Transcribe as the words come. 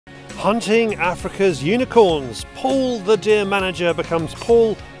Hunting Africa's unicorns. Paul the deer manager becomes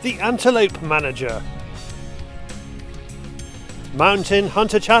Paul the antelope manager. Mountain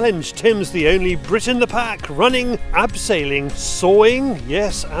Hunter Challenge. Tim's the only Brit in the pack, running, abseiling, sawing,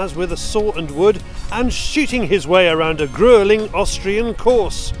 yes, as with a saw and wood, and shooting his way around a grueling Austrian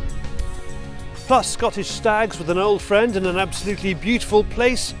course. Plus Scottish stags with an old friend in an absolutely beautiful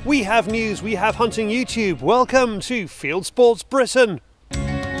place. We have news, we have hunting YouTube. Welcome to Fieldsports Britain.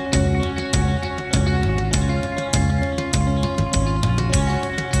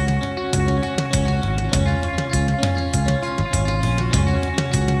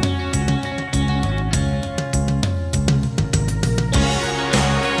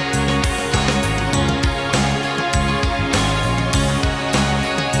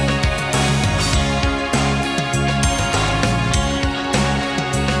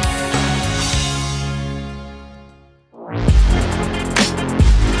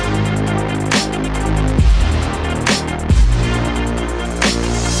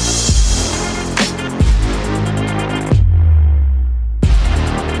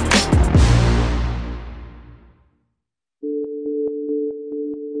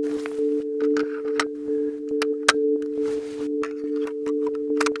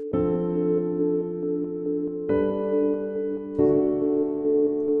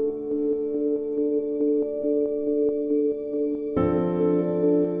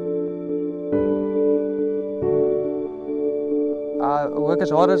 I work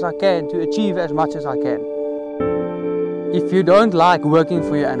as hard as I can to achieve as much as I can. If you don't like working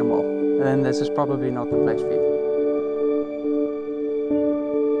for your animal, then this is probably not the place for you.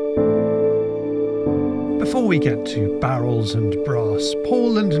 Before we get to barrels and brass,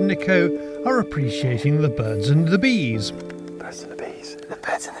 Paul and Nico are appreciating the birds and the bees. Birds and the bees. The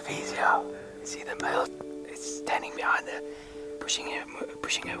birds and the bees, yeah. See the male, it's standing behind her, pushing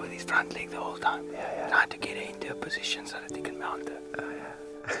her with his front leg the whole time. Yeah. Trying to get her into a position so that he can mount her. Oh, yeah.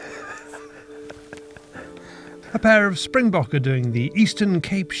 A pair of Springbok are doing the Eastern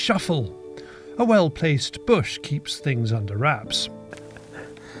Cape Shuffle. A well-placed bush keeps things under wraps.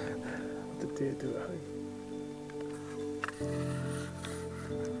 What did deer do at home?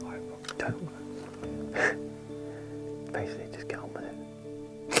 Don't. Basically, just get on with it.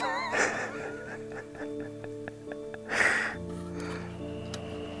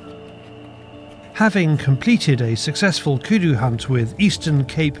 Having completed a successful kudu hunt with Eastern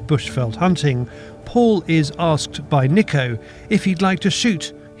Cape bushveld hunting, Paul is asked by Nico if he'd like to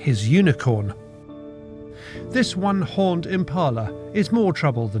shoot his unicorn. This one-horned Impala is more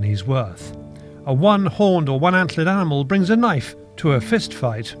trouble than he's worth. A one-horned or one-antlered animal brings a knife to a fist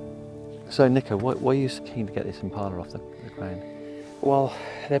fight. So Nico, why are you so keen to get this Impala off the ground? Well,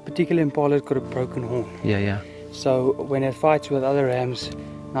 that particular Impala's got a broken horn. Yeah. So when it fights with other rams,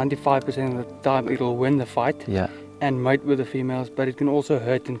 95% of the time it'll win the fight. Yeah. And mate with the females, but it can also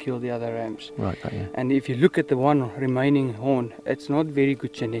hurt and kill the other rams. Right, got you. And if you look at the one remaining horn, it's not very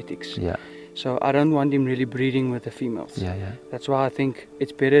good genetics. Yeah. So I don't want him really breeding with the females. Yeah. That's why I think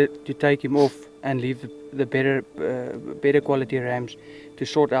it's better to take him off and leave the better quality rams to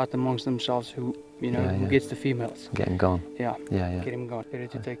sort out amongst themselves who who gets the females. Get him gone. Yeah. Yeah. Get him gone. Better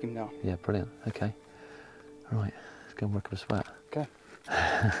to take him down. Yeah, brilliant. Okay. All right, let's go and work up a sweat. Okay.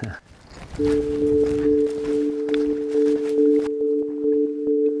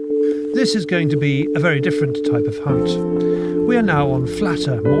 This is going to be a very different type of hunt. We are now on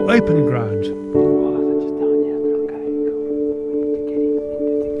flatter, more open ground.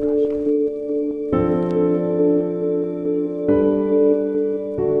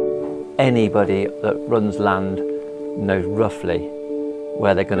 Anybody that runs land knows roughly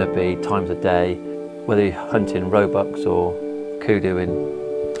where they're going to be, times of day, whether you're hunting roebucks or kudu in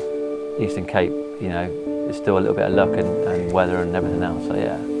Eastern Cape, it's still a little bit of luck and weather and everything else, so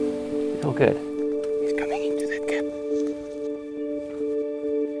yeah, it's all good. He's coming into that gap.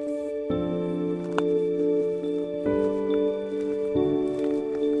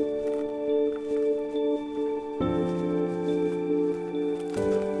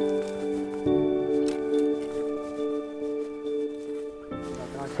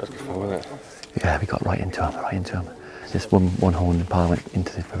 Yeah, we got right into him. Just one horn Impala went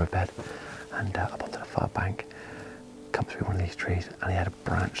into the riverbed and up onto the far bank, come through one of these trees, and he had a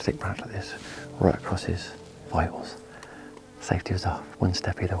thick branch like this, right across his vitals. Safety was off, one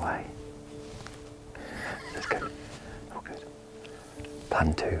step either way. That's good, all good.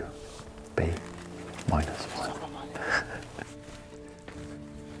 Plan 2B minus 1.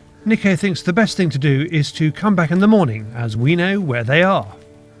 Nico thinks the best thing to do is to come back in the morning, as we know where they are.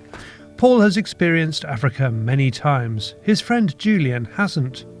 Paul has experienced Africa many times. His friend Julian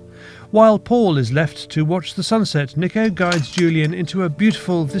hasn't. While Paul is left to watch the sunset, Nico guides Julian into a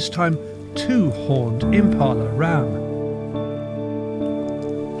beautiful, this time two-horned Impala ram.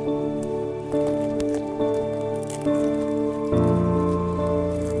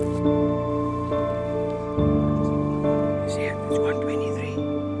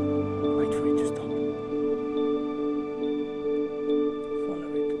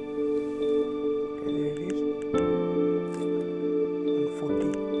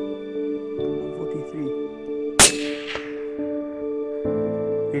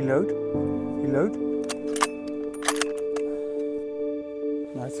 Reload.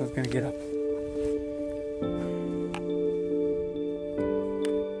 No, it's not going to get up.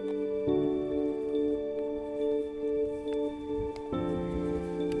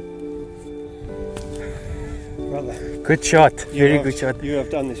 Brother. Good shot. Very good shot. You have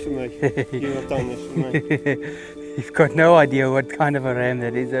done this for me. You have done this for me. You've got no idea what kind of a ram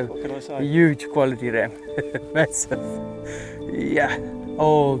that is. What can I say? Huge quality ram. Massive. Yeah.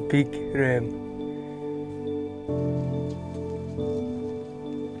 Oh, big ram.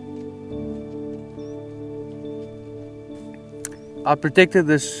 I protected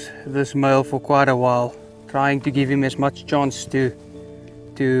this male for quite a while, trying to give him as much chance to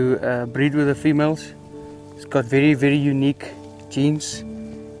breed with the females. It's got very, very unique genes.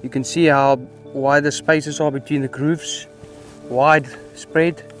 You can see how wide the spaces are between the grooves, wide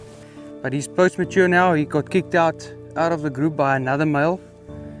spread. But he's post-mature now. He got kicked out of the group by another male,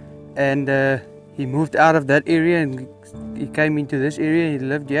 and he moved out of that area and he came into this area. He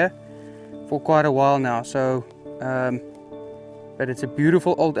lived here for quite a while now. So, but it's a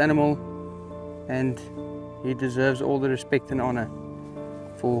beautiful old animal, and he deserves all the respect and honor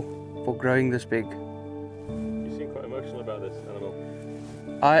for growing this big. You seem quite emotional about this animal.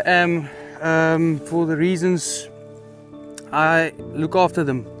 I am, for the reasons I look after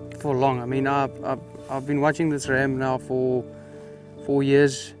them for long. I mean, I've been watching this ram now for 4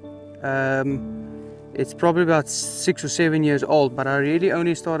 years. It's probably about 6 or 7 years old, but I really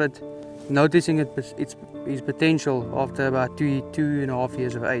only started noticing his potential after about 2.5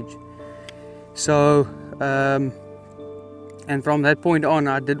 years of age. So, and from that point on,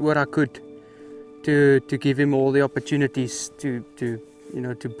 I did what I could to give him all the opportunities to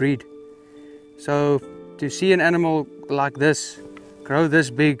breed. So to see an animal like this grow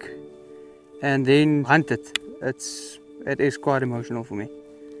this big and then hunt it, it is quite emotional for me.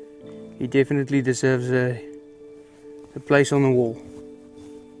 He definitely deserves a place on the wall,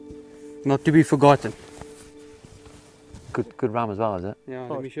 not to be forgotten. Good ram as well, is it? Yeah,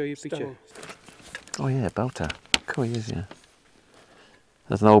 let me show you a picture. Oh yeah, belter. Cool, he is, yeah.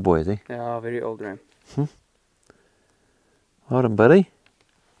 That's an old boy, is he? Yeah, very old ram. Well done, buddy.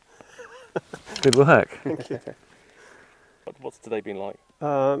 Good work. Thank you. What's today been like?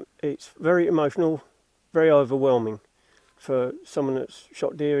 It's very emotional, very overwhelming for someone that's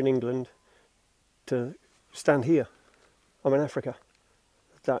shot deer in England to stand here. I'm in Africa.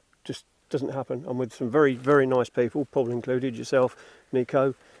 That just doesn't happen. I'm with some very, very nice people, Paul included, yourself,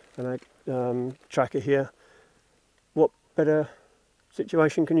 Nico, and a tracker here. What better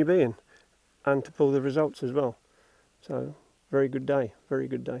situation can you be in? And to pull the results as well. So, very good day, very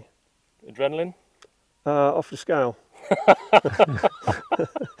good day. Adrenaline? Off the scale.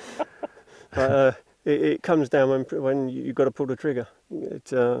 But, it comes down when you've got to pull the trigger.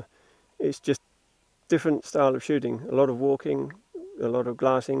 It's just different style of shooting. A lot of walking, a lot of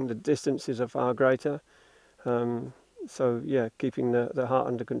glassing. The distances are far greater. So yeah, keeping the heart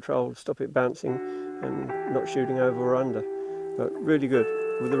under control, stop it bouncing, and not shooting over or under. But really good.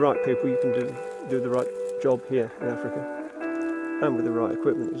 With the right people, you can do the right job here in Africa, and with the right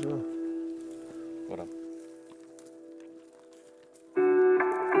equipment as well. Well done.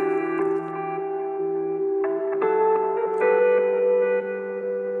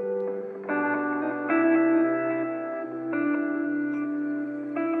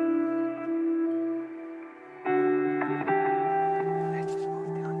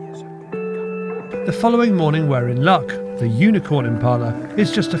 The following morning we're in luck. The unicorn Impala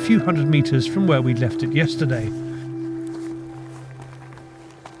is just a few hundred metres from where we left it yesterday.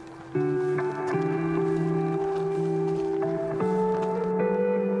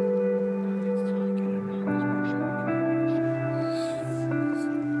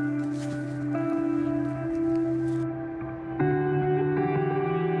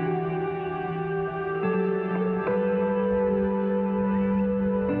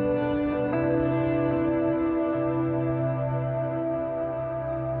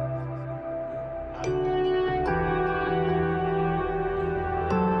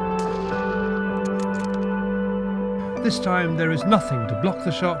 This time there is nothing to block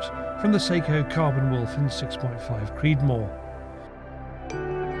the shot from the Seiko Carbon Wolf in 6.5 Creedmoor.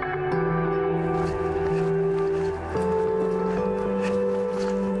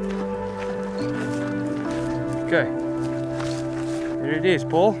 Okay, here it is,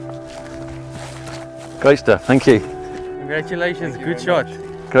 Paul. Great stuff, thank you. Congratulations, good shot.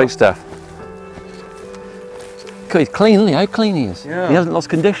 Great stuff. God, he's clean, isn't he? How clean he is. Yeah. He hasn't lost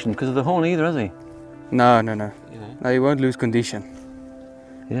condition because of the horn either, has he? No. No, he won't lose condition.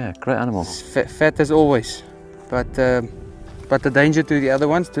 Yeah, great animal. It's fat as always, but the danger to the other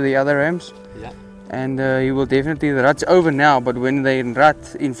ones, to the other rams. Yeah. And he will definitely, the rut's over now, but when they're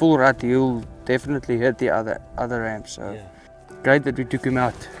in full rut, he'll definitely hit the other rams. So great that we took him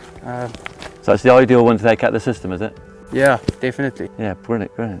out. So it's the ideal one to take out the system, is it? Yeah, definitely. Yeah,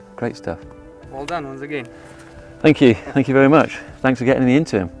 brilliant, great stuff. Well done once again. Thank you very much. Thanks for getting me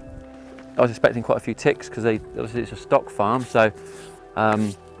into him. I was expecting quite a few ticks because obviously it's a stock farm, so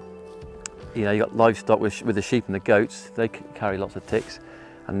you know, you got livestock with the sheep and the goats. They carry lots of ticks,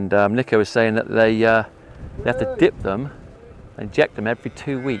 and Nico was saying that they have to dip them, inject them every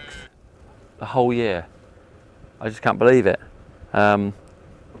 2 weeks, the whole year. I just can't believe it. But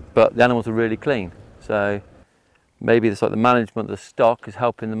the animals are really clean, so maybe it's like the management of the stock is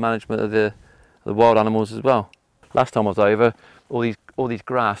helping the management of the wild animals as well. Last time I was over, all these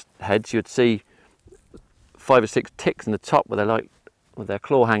grass heads, you'd see 5 or 6 ticks in the top where they're like with their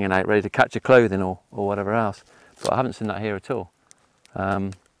claw hanging out, ready to catch your clothing or whatever else. But I haven't seen that here at all.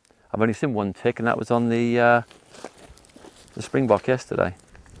 I've only seen 1 tick, and that was on the springbok yesterday.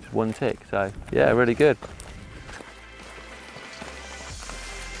 Just 1 tick, so yeah, really good.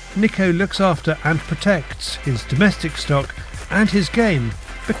 Nico looks after and protects his domestic stock and his game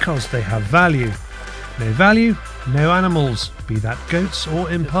because they have value. No value, no animals, be that goats or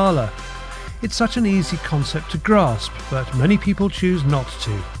impala. It's such an easy concept to grasp, but many people choose not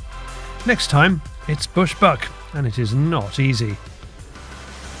to. Next time, it's bush buck, and it is not easy.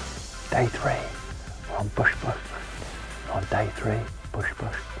 Day 3, we're on bush buck. On day 3, bush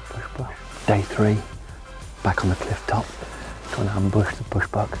buck. Day 3, back on the cliff top, going to ambush the bush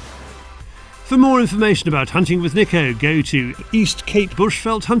buck. For more information about hunting with Nico, go to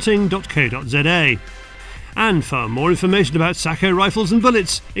eastcapebushvelthunting.co.za. And for more information about Sacco rifles and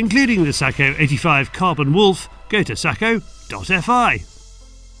bullets, including the Sacco 85 Carbon Wolf, go to sacco.fi.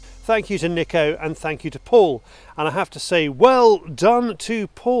 Thank you to Nico and thank you to Paul. And I have to say, well done to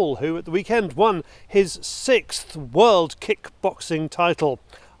Paul, who at the weekend won his 6th World Kickboxing title.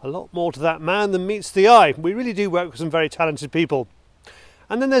 A lot more to that man than meets the eye. We really do work with some very talented people.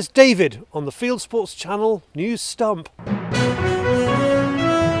 And then there's David on the Fieldsports Channel News Stump.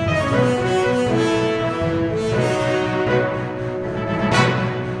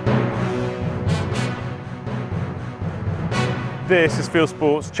 This is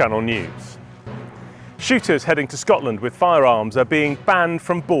Fieldsports Channel News. Shooters heading to Scotland with firearms are being banned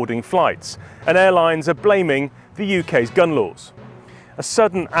from boarding flights, and airlines are blaming the UK's gun laws. A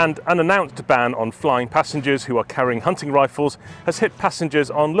sudden and unannounced ban on flying passengers who are carrying hunting rifles has hit passengers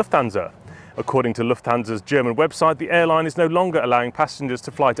on Lufthansa. According to Lufthansa's German website, the airline is no longer allowing passengers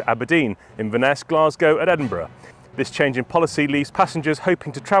to fly to Aberdeen, Inverness, Glasgow and Edinburgh. This change in policy leaves passengers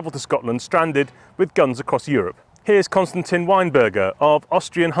hoping to travel to Scotland stranded with guns across Europe. Here's Konstantin Weinberger of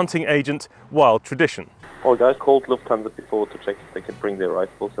Austrian hunting agent Wild Tradition. All guys called Lufthansa before to check if they could bring their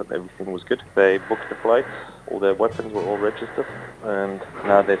rifles and everything was good. They booked the flights, all their weapons were all registered, and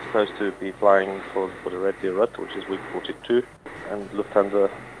now they're supposed to be flying for the Red Deer Rut, which is week 42, and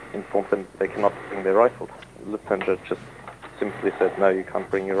Lufthansa informed them they cannot bring their rifles. Lufthansa just simply said, no, you can't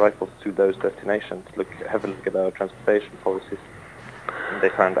bring your rifles to those destinations. Have a look at our transportation policies. And they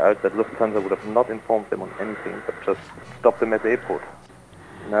found out that Lufthansa would have not informed them on anything, but just stopped them at the airport.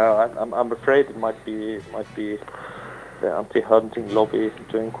 No, I'm afraid it might be the anti-hunting lobby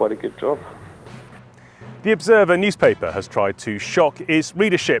doing quite a good job. The Observer newspaper has tried to shock its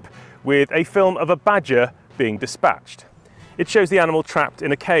readership with a film of a badger being dispatched. It shows the animal trapped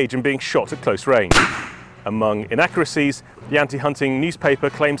in a cage and being shot at close range. Among inaccuracies, the anti-hunting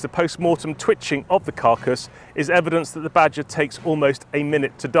newspaper claims the post-mortem twitching of the carcass is evidence that the badger takes almost a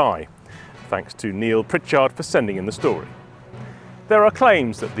minute to die. Thanks to Neil Pritchard for sending in the story. There are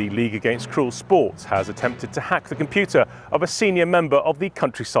claims that the League Against Cruel Sports has attempted to hack the computer of a senior member of the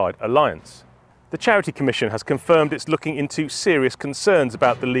Countryside Alliance. The Charity Commission has confirmed it's looking into serious concerns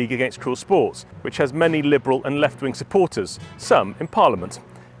about the League Against Cruel Sports, which has many Liberal and left-wing supporters, some in Parliament.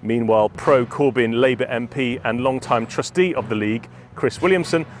 Meanwhile, pro-Corbyn Labour MP and long-time trustee of the League, Chris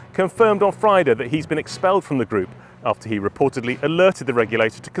Williamson, confirmed on Friday that he's been expelled from the group after he reportedly alerted the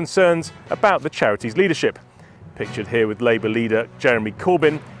regulator to concerns about the charity's leadership. Pictured here with Labour leader Jeremy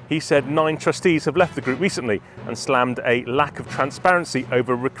Corbyn, he said 9 trustees have left the group recently and slammed a lack of transparency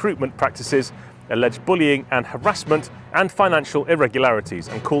over recruitment practices, alleged bullying and harassment and financial irregularities,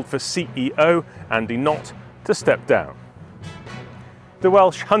 and called for CEO Andy Knott to step down. The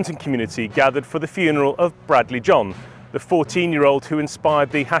Welsh hunting community gathered for the funeral of Bradley John, the 14-year-old who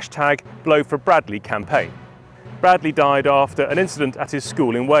inspired the hashtag Blow for Bradley campaign. Bradley died after an incident at his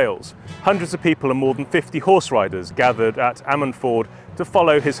school in Wales. Hundreds of people and more than 50 horse riders gathered at Ammanford to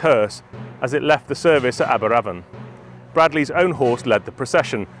follow his hearse as it left the service at Aberavon. Bradley's own horse led the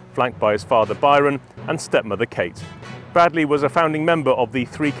procession, flanked by his father Byron and stepmother Kate. Bradley was a founding member of the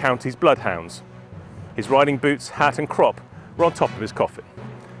Three Counties Bloodhounds. His riding boots, hat and crop were on top of his coffin.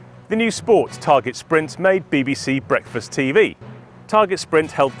 The new sport, Target Sprint, made BBC breakfast TV. Target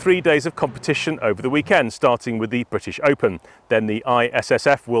Sprint held 3 days of competition over the weekend, starting with the British Open, then the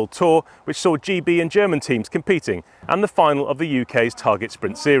ISSF World Tour, which saw GB and German teams competing, and the final of the UK's Target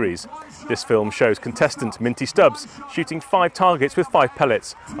Sprint series. This film shows contestant Minty Stubbs shooting 5 targets with 5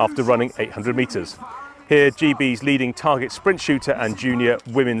 pellets after running 800 metres. Here, GB's leading target sprint shooter and junior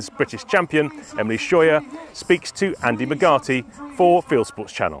women's British champion, Emily Scheuer, speaks to Andy McGarty for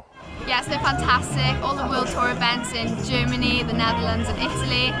Fieldsports Channel. Yes, they're fantastic. All the World Tour events in Germany, the Netherlands and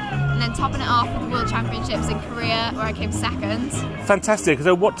Italy, and then topping it off with the World Championships in Korea, where I came second. Fantastic.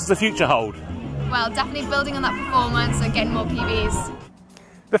 So what does the future hold? Well, definitely building on that performance and getting more PBs.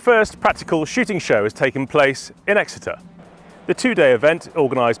 The first practical shooting show has taken place in Exeter. The 2-day event,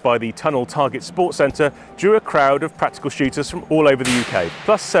 organised by the Tunnel Target Sports Centre, drew a crowd of practical shooters from all over the UK,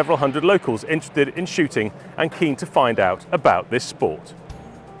 plus several hundred locals interested in shooting and keen to find out about this sport.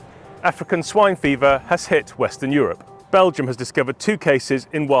 African swine fever has hit Western Europe. Belgium has discovered 2 cases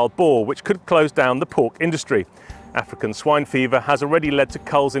in wild boar, which could close down the pork industry. African swine fever has already led to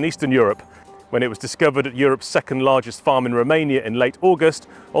culls in Eastern Europe. When it was discovered at Europe's second largest farm in Romania in late August,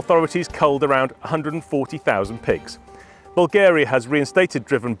 authorities culled around 140,000 pigs. Bulgaria has reinstated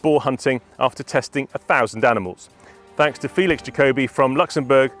driven boar hunting after testing 1,000 animals. Thanks to Felix Jacobi from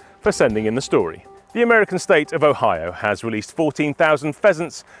Luxembourg for sending in the story. The American state of Ohio has released 14,000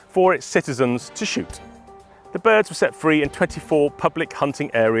 pheasants for its citizens to shoot. The birds were set free in 24 public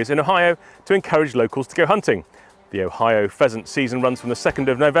hunting areas in Ohio to encourage locals to go hunting. The Ohio pheasant season runs from the 2nd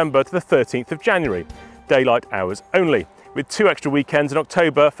of November to the 13th of January, daylight hours only, with 2 extra weekends in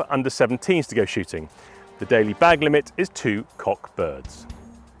October for under 17s to go shooting. The daily bag limit is 2 cock birds.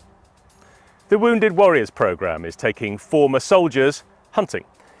 The Wounded Warriors programme is taking former soldiers hunting.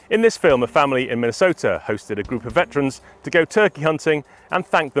 In this film, a family in Minnesota hosted a group of veterans to go turkey hunting and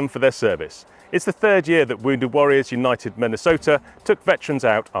thank them for their service. It's the 3rd year that Wounded Warriors United Minnesota took veterans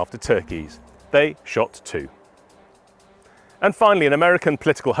out after turkeys. They shot 2. And finally, an American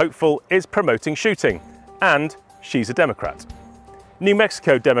political hopeful is promoting shooting, and she's a Democrat. New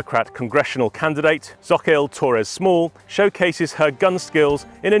Mexico Democrat congressional candidate Xochitl Torres Small showcases her gun skills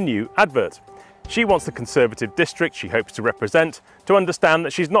in a new advert. She wants the Conservative district she hopes to represent to understand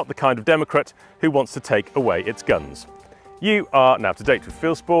that she's not the kind of Democrat who wants to take away its guns. You are now up to date with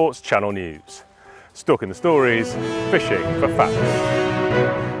Fieldsports Channel News. Stalking the stories, fishing for facts.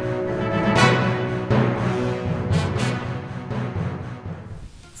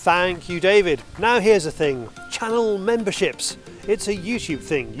 Thank you, David. Now here's the thing, channel memberships. It's a YouTube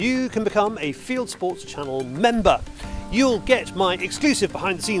thing. You can become a Fieldsports Channel member. You'll get my exclusive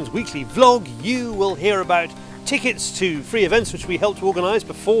behind-the-scenes weekly vlog. You will hear about tickets to free events which we help to organise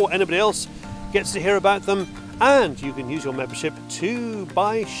before anybody else gets to hear about them. And you can use your membership to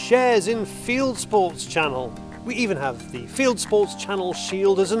buy shares in Fieldsports Channel. We even have the Fieldsports Channel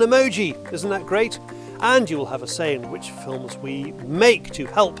shield as an emoji. Isn't that great? And you will have a say in which films we make to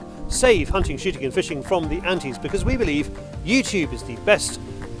help save hunting, shooting and fishing from the Antis, because we believe YouTube is the best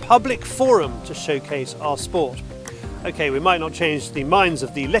public forum to showcase our sport. Okay, we might not change the minds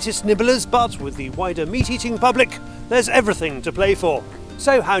of the lettuce nibblers, but with the wider meat-eating public, there's everything to play for.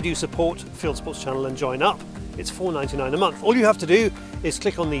 So how do you support Fieldsports Channel and join up? It's $4.99 a month. All you have to do is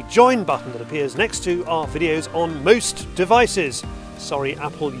click on the join button that appears next to our videos on most devices. Sorry,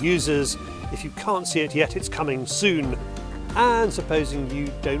 Apple users, if you can't see it yet, it's coming soon. And supposing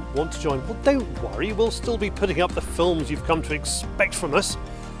you don't want to join, well, don't worry, we'll still be putting up the films you've come to expect from us.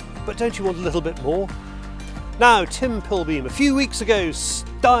 But don't you want a little bit more? Now, Tim Pilbeam, a few weeks ago,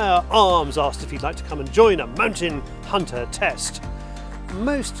 Steyr Arms asked if he'd like to come and join a mountain hunter test.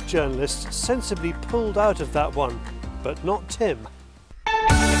 Most journalists sensibly pulled out of that one, but not Tim.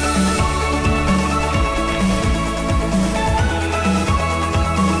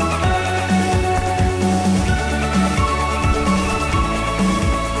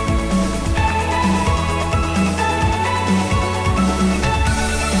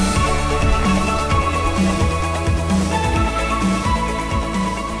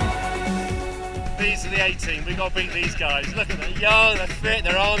 A team. We've got to beat these guys. Look at them, they're young, they're fit,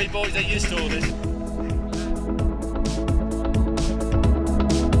 they're army boys, they're used to all this.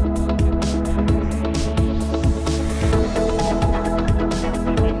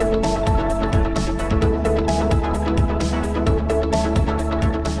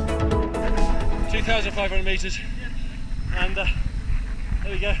 .500 metres, and there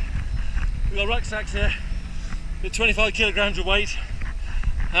we go. We've got rucksacks here with 25 kilograms of weight.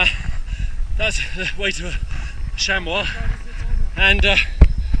 That's the weight of a chamois, and we're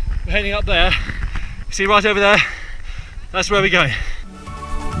heading up there. See right over there, that's where we're going.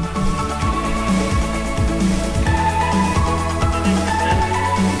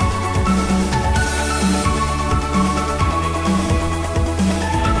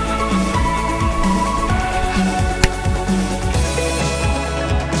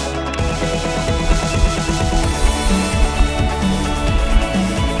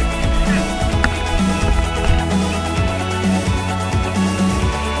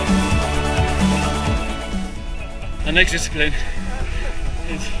 Our next discipline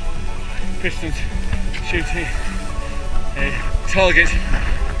is pistons shooting a target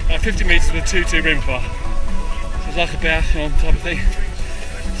at 50 metres with 2-2 rimfire. So it's like a biathlon type of thing.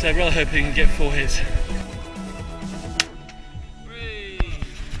 So I'm rather hoping you can get 4 hits.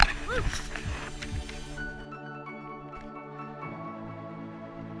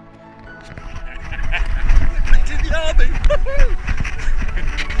 It's in the army!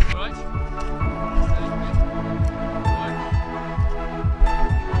 Right.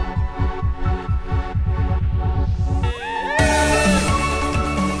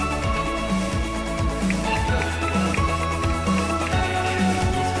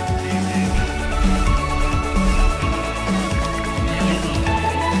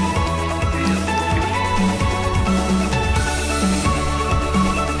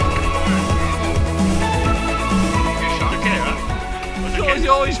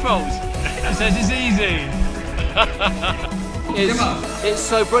 Always fault. It says it's easy. It's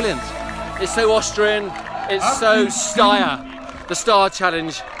so brilliant. It's so Austrian. It's so Steyr. The Star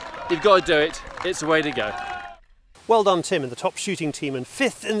Challenge. You've got to do it. It's the way to go. Well done, Tim, and the top shooting team, and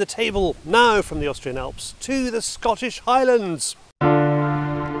 5th in the table now from the Austrian Alps to the Scottish Highlands.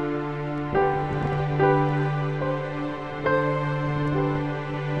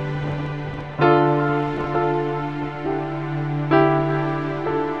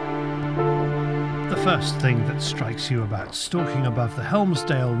 The first thing that strikes you about stalking above the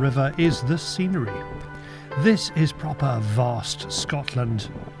Helmsdale River is the scenery. This is proper vast Scotland.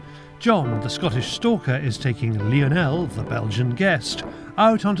 John, the Scottish stalker, is taking Lionel, the Belgian guest,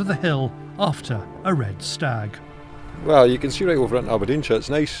 out onto the hill after a red stag. Well, you can see right over into Aberdeenshire, it's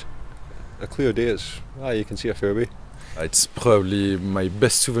nice. A clear day, you can see a fair way. It's probably my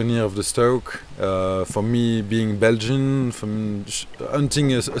best souvenir of the stalk. For me, being Belgian,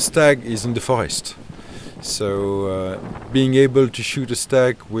 hunting a stag is in the forest. So being able to shoot a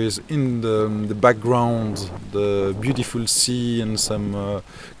stag with in the background the beautiful sea and some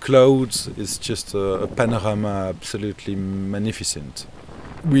clouds is just a panorama absolutely magnificent.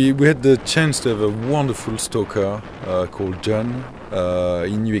 We had the chance to have a wonderful stalker called John.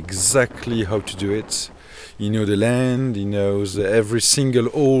 He knew exactly how to do it. He knew the land, he knows every single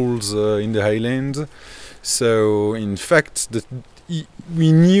holes in the highland. So in fact,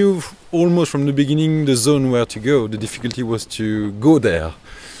 we knew almost from the beginning the zone where to go. The difficulty was to go there.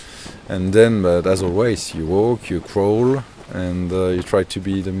 And then, but as always, you walk, you crawl, and you try to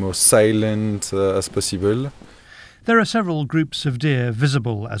be the most silent as possible. There are several groups of deer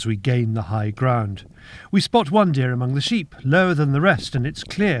visible as we gain the high ground. We spot one deer among the sheep, lower than the rest, and it's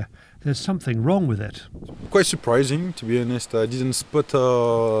clear there's something wrong with it. Quite surprising, to be honest. I didn't spot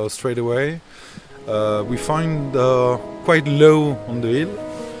her straight away. We find quite low on the hill,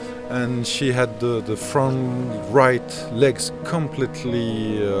 and she had the front right legs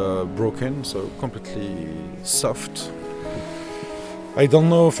completely broken, so completely soft. I don't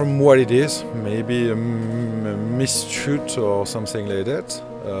know from what it is, maybe a missed shoot or something like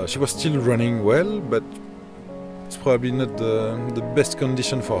that. She was still running well, but it's probably not the best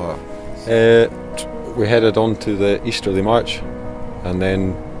condition for her. We headed on to the easterly march, and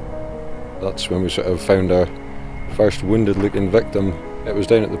then that's when we sort of found our first wounded looking victim. It was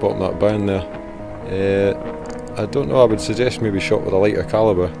down at the bottom of that bound there. I don't know, I would suggest maybe shot with a lighter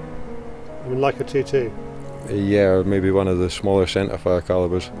calibre. I mean, like a 2.2? Yeah, or maybe one of the smaller centrefire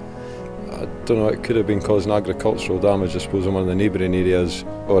calibres. I don't know, it could have been causing agricultural damage, I suppose, in one of the neighbouring areas,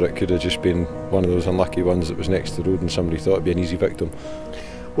 or it could have just been one of those unlucky ones that was next to the road and somebody thought it'd be an easy victim.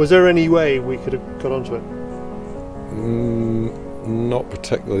 Was there any way we could have got onto it? Not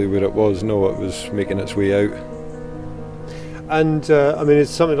particularly where it was, no, it was making its way out. And I mean, is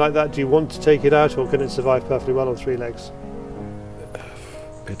something like that, do you want to take it out, or can it survive perfectly well on 3 legs?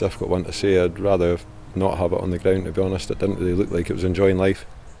 A difficult one to say. I'd rather not have it on the ground, to be honest. It didn't really look like it was enjoying life.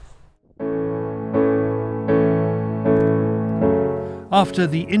 After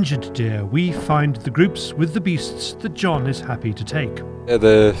the injured deer, we find the groups with the beasts that John is happy to take. Yeah,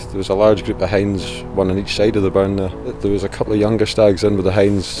 there was a large group of hinds, one on each side of the burn there. There was a couple of younger stags in with the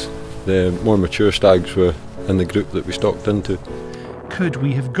hinds. The more mature stags were in the group that we stalked into. Could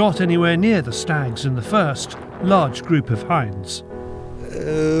we have got anywhere near the stags in the first large group of hinds?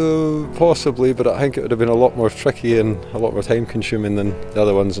 Possibly, but I think it would have been a lot more tricky and a lot more time consuming than the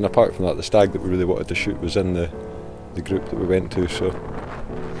other ones. And apart from that, the stag that we really wanted to shoot was in the group that we went to. So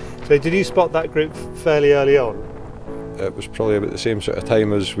did you spot that group fairly early on? It was probably about the same sort of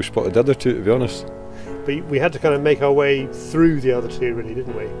time as we spotted the other two, to be honest. But we had to kind of make our way through the other two, really,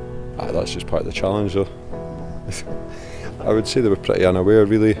 didn't we? That's just part of the challenge, though. I would say they were pretty unaware,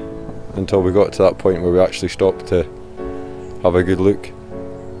 really, until we got to that point where we actually stopped to have a good look.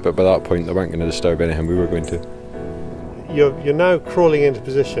 But by that point, they weren't going to disturb anything we were going to. You're now crawling into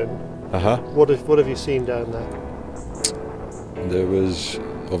position. What have you seen down there? There was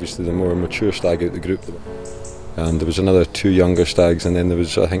obviously the more mature stag out the group, and there was another 2 younger stags, and then there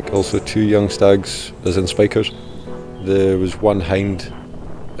was, I think, also 2 young stags as in spikers. There was 1 hind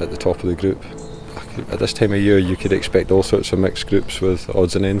at the top of the group. At this time of year you could expect all sorts of mixed groups with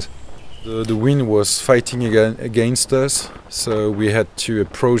odds and ends. The wind was fighting against us, so we had to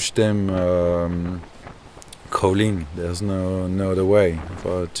approach them calling. There's no other way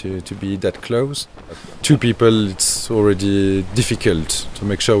to be that close. 2 people, it's already difficult to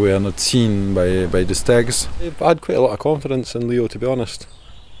make sure we are not seen by the stags. I had quite a lot of confidence in Leo, to be honest.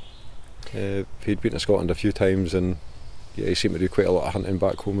 He'd been to Scotland a few times, and yeah, he seemed to do quite a lot of hunting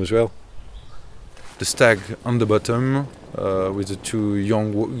back home as well. The stag on the bottom with the 2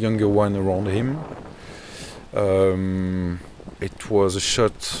 younger one around him. It was a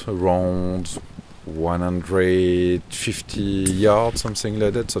shot around 150 yards, something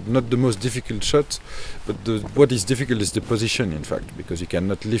like that. So not the most difficult shot, but what is difficult is the position, in fact, because you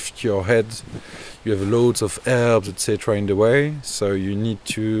cannot lift your head. You have loads of herbs, etc. in the way, so you need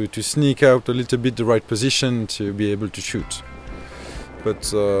to sneak out a little bit the right position to be able to shoot.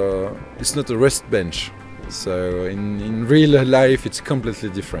 But it's not a rest bench, so in real life it's completely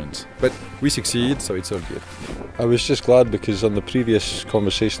different. But we succeed, so it's all good. I was just glad because on the previous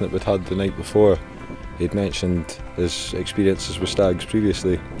conversation that we'd had the night before, he'd mentioned his experiences with stags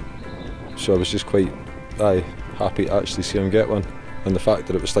previously, so I was just quite happy to actually see him get one. And the fact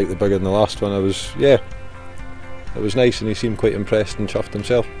that it was slightly bigger than the last one, it was nice, and he seemed quite impressed and chuffed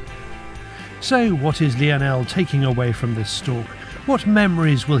himself. So what is Lionel taking away from this stalk? What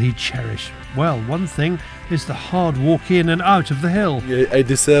memories will he cherish? Well, one thing is the hard walk in and out of the hill. Yeah, I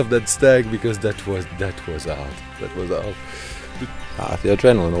deserve that stag because that was hard. That was hard. The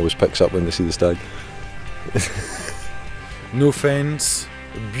adrenaline always picks up when they see the stag. No fence,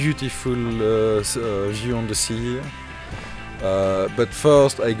 a beautiful view on the sea. But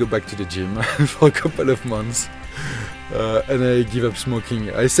first I go back to the gym for a couple of months. And I give up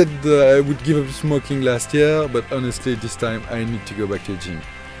smoking. I said I would give up smoking last year, but honestly this time I need to go back to the gym.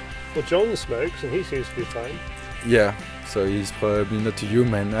 Well, John smokes and he seems to be fine. Yeah, so he's probably not a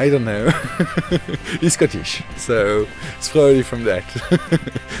human, I don't know. He's Scottish, so it's probably from that.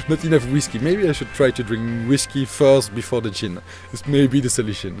 Not enough whiskey. Maybe I should try to drink whiskey first before the gin. This may be the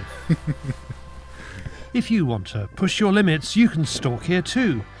solution. If you want to push your limits, you can stalk here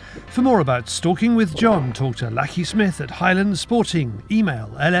too. For more about stalking with John, talk to Lackey Smith at Highland Sporting.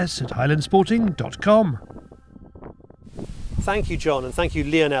 Email ls@highlandsporting.com. Thank you, John, and thank you,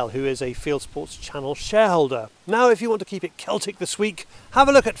 Lionel, who is a Fieldsports Channel shareholder. Now, if you want to keep it Celtic this week, have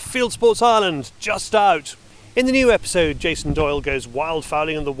a look at Fieldsports Ireland, just out. In the new episode, Jason Doyle goes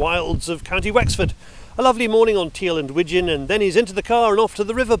wildfowling in the wilds of County Wexford. A lovely morning on Teal and Widgeon, and then he's into the car and off to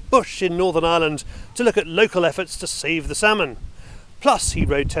the River Bush in Northern Ireland to look at local efforts to save the salmon. Plus, he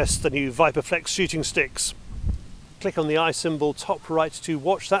road tests the new Viperflex shooting sticks. Click on the I symbol top right to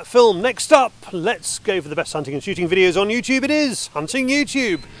watch that film. Next up, let's go for the best hunting and shooting videos on YouTube. It is Hunting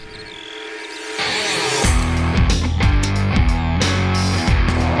YouTube.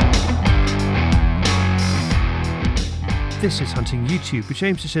 This is Hunting YouTube, which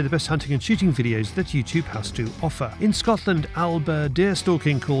aims to show the best hunting and shooting videos that YouTube has to offer. In Scotland, Alba deer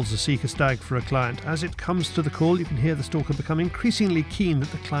stalking calls a seeker stag for a client. As it comes to the call, you can hear the stalker become increasingly keen that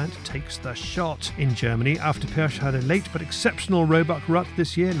the client takes the shot. In Germany, after Persch had a late but exceptional roebuck rut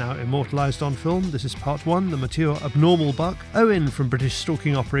this year, now immortalised on film. This is part 1, the mature abnormal buck. Owen from British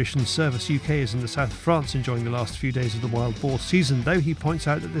Stalking Operations Service UK is in the south of France enjoying the last few days of the wild boar season, though he points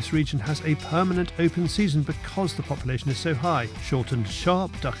out that this region has a permanent open season because the population is so high. Short and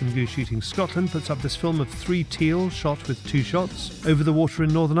Sharp, Duck and Goose Shooting Scotland, puts up this film of 3 teal shot with 2 shots. Over the water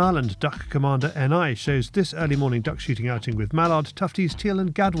in Northern Ireland, Duck Commander NI shows this early morning duck shooting outing with mallard, tufties, teal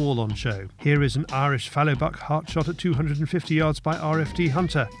and gadwall on show. Here is an Irish fallow buck heart shot at 250 yards by RFD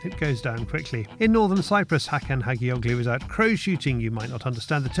Hunter. It goes down quickly. In Northern Cyprus, Hakan Hagioglu is out crow shooting. You might not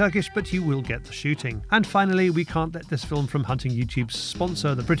understand the Turkish, but you will get the shooting. And finally, we can't let this film from Hunting YouTube's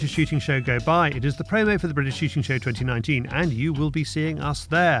sponsor, the British Shooting Show, go by. It is the promo for the British Shooting Show 2019, and you will be seeing us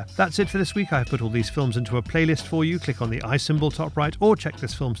there. That's it for this week. I've put all these films into a playlist for you. Click on the I symbol top right or check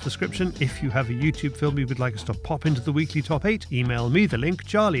this film's description. If you have a YouTube film you would like us to pop into the weekly top 8, email me the link,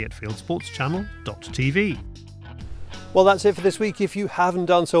 charlie@fieldsportschannel.tv. Well, that's it for this week. If you haven't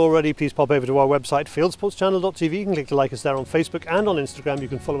done so already, please pop over to our website, fieldsportschannel.tv. You can click to like us there on Facebook and on Instagram. You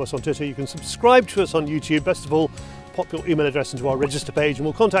can follow us on Twitter. You can subscribe to us on YouTube. Best of all, pop your email address into our register page and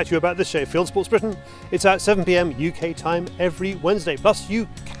we'll contact you about this show, Field Sports Britain. It's at 7 PM UK time every Wednesday. Plus, you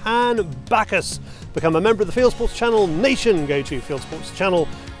can back us. Become a member of the Field Sports Channel Nation. Go to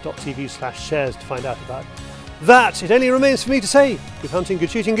fieldsportschannel.tv/shares to find out about that. It only remains for me to say good hunting, good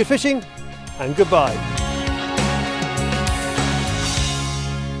shooting, good fishing, and goodbye.